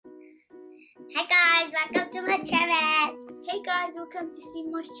Hi guys, welcome to my channel. Hey guys, welcome to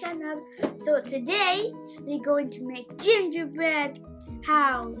Simo's channel. So today we're going to make gingerbread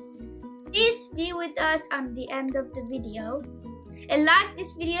house. Please be with us on the end of the video and like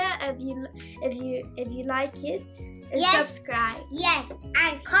this video if you like it, and Yes. subscribe. Yes,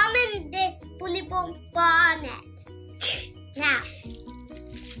 and comment this bully bump on it. Now,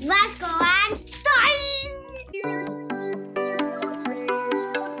 let's go and start.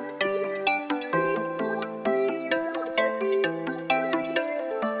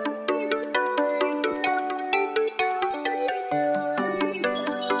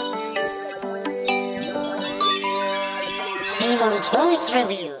 Simo's Toys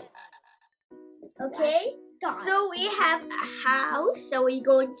Review. Okay, so we have a house that we're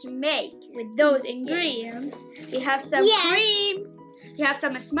going to make with those ingredients. We have some creams, we have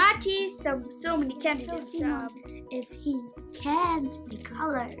some Smarties, so many candies, and some if he cans the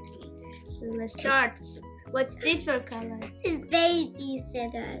colors. So let's start. What's this for color? Baby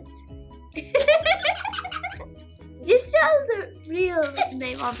scissors. Just tell the real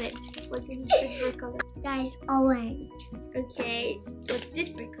name of it. What's this for color? Guys, orange. Okay, what's this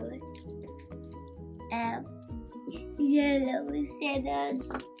for color? Yellow scissors.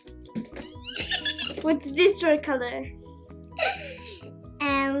 What's this for color?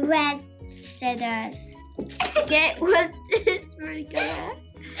 And red scissors. Okay, what's this for color?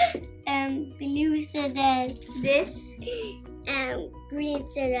 Blue scissors. This? And green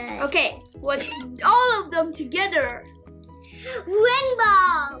scissors. Okay, what's all of them together?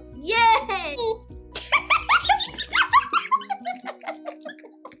 Rainbow. Yay!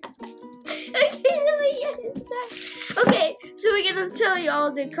 Okay, so we're gonna tell you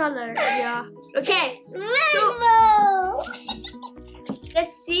all the colors. Yeah. Okay. Rainbow.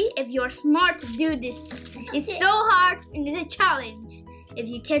 Let's see if you're smart to do this. It's so hard and it's a challenge if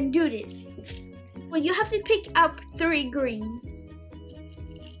you can do this. Well, you have to pick up 3 greens.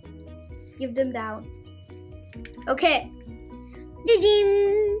 Give them down. Okay.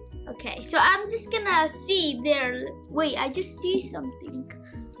 Okay, so I'm just gonna see there. Wait, I just see something.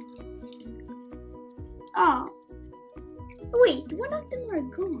 Oh. Wait, one of them are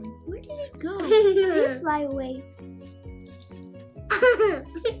gone. Where did it go? Did it fly away? No!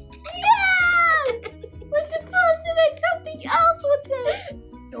 We're supposed to make something else with it.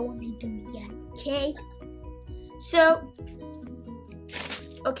 Don't make them again, okay? So,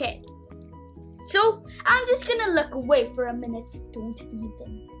 okay. So, I'm just gonna look away for a minute. Don't eat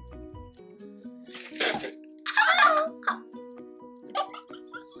them.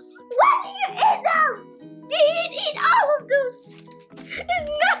 Why do you eat them? Did eat all of them? It's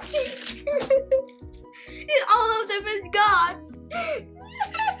nothing. All of them is gone.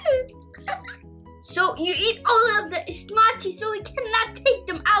 So you eat all of the Smarties, so we cannot take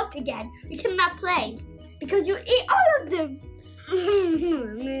them out again. We cannot play because you eat all of them.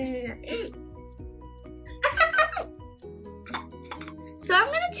 So I'm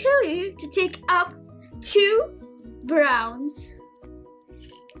gonna tell you to take up 2 browns.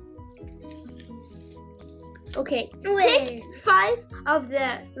 Okay, take 5 of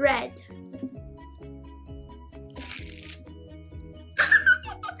the red.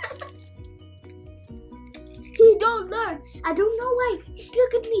 You don't learn. I don't know why. Just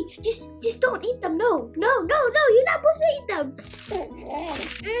look at me. Just don't eat them. No. You're not supposed to eat them.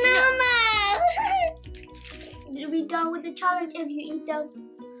 You'll be done with the challenge if you eat them.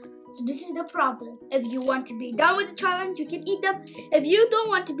 So this is the problem. If you want to be done with the challenge, you can eat them. If you don't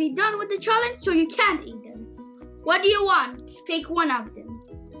want to be done with the challenge, so you can't eat them. What do you want? Pick one of them.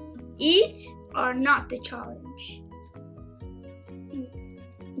 Eat or not the challenge.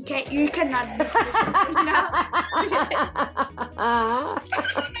 Okay, you cannot do this now.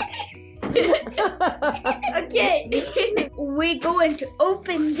 Okay, we're going to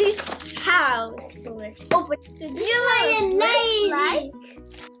open this house. So let's open. So this lazy.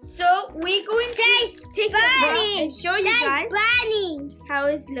 So we're going to take it and show you guys burning. how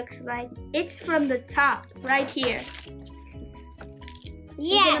it looks like. It's from the top, right here.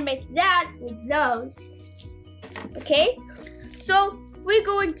 We're gonna make that with those. Okay, so we're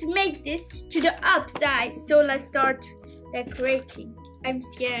going to make this to the upside. So let's start decorating. I'm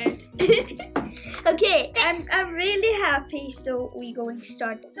scared. Okay, I'm really happy. So we're going to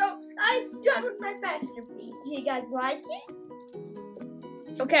start. So I've done with my masterpiece. Do you guys like it?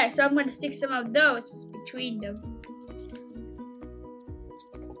 Okay, so I'm going to stick some of those between them.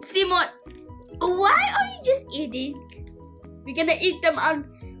 Simon, why are you just eating? We're gonna eat them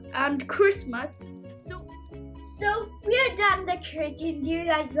on Christmas. So we are done decorating. Do you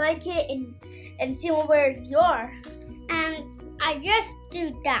guys like it? And Simon, where's yours? I just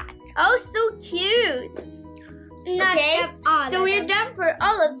do that. Oh, so cute. Not Okay, all so of we're them. done for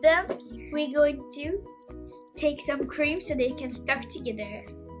all of them. We're going to take some cream so they can stuck together.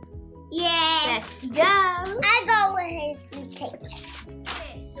 Yes. Let's go. I go ahead and take it.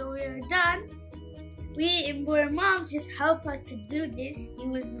 Okay, so we're done. Our moms just help us to do this. It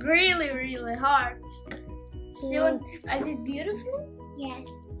was really, really hard. So, is it beautiful? Yes.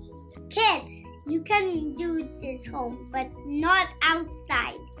 Kids, you can do this home, but not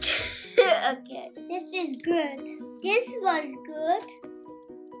outside. Okay. This is good. This was good.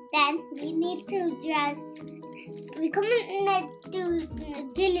 Then we need to just, we're going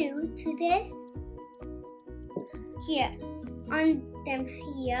to glue to this. Here. On them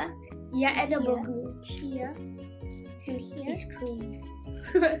here. Yeah, edible Here. glue. Here. And here. It's cream.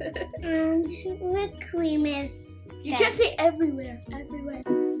 And whipped cream is You can say everywhere. Everywhere.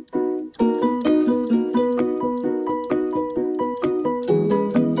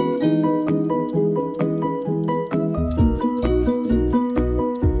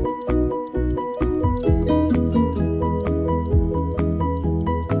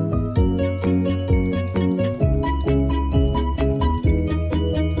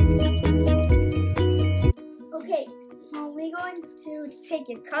 Okay, so we're going to take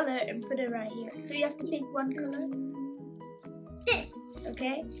a color and put it right here. So you have to pick one color. This,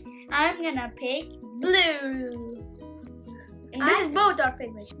 okay? I'm gonna pick blue. And this is both our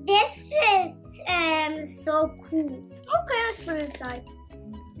favorites. This is so cool. Okay, let's put it aside.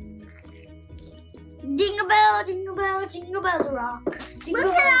 Jingle bell, jingle bell, jingle bell rock. Jingle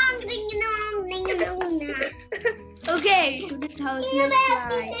Move bell. along, ding dong, ding dong. Okay, so this is how it Jingle looks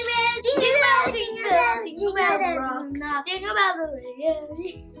bell, like. jingle bell, jingle bell, Jingle bell rock. Jingle bell,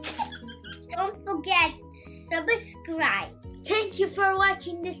 yeah. Don't forget, subscribe. Thank you for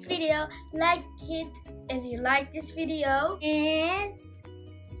watching this video. Like it if you like this video. Yes.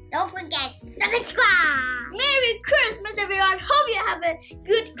 Don't forget, subscribe. Merry Christmas, everyone. Hope you have a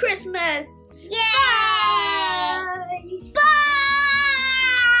good Christmas. Yay! Bye.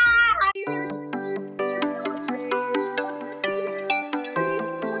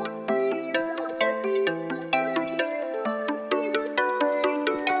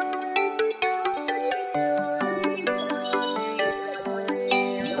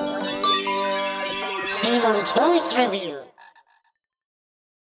 Shimon Tourist Review.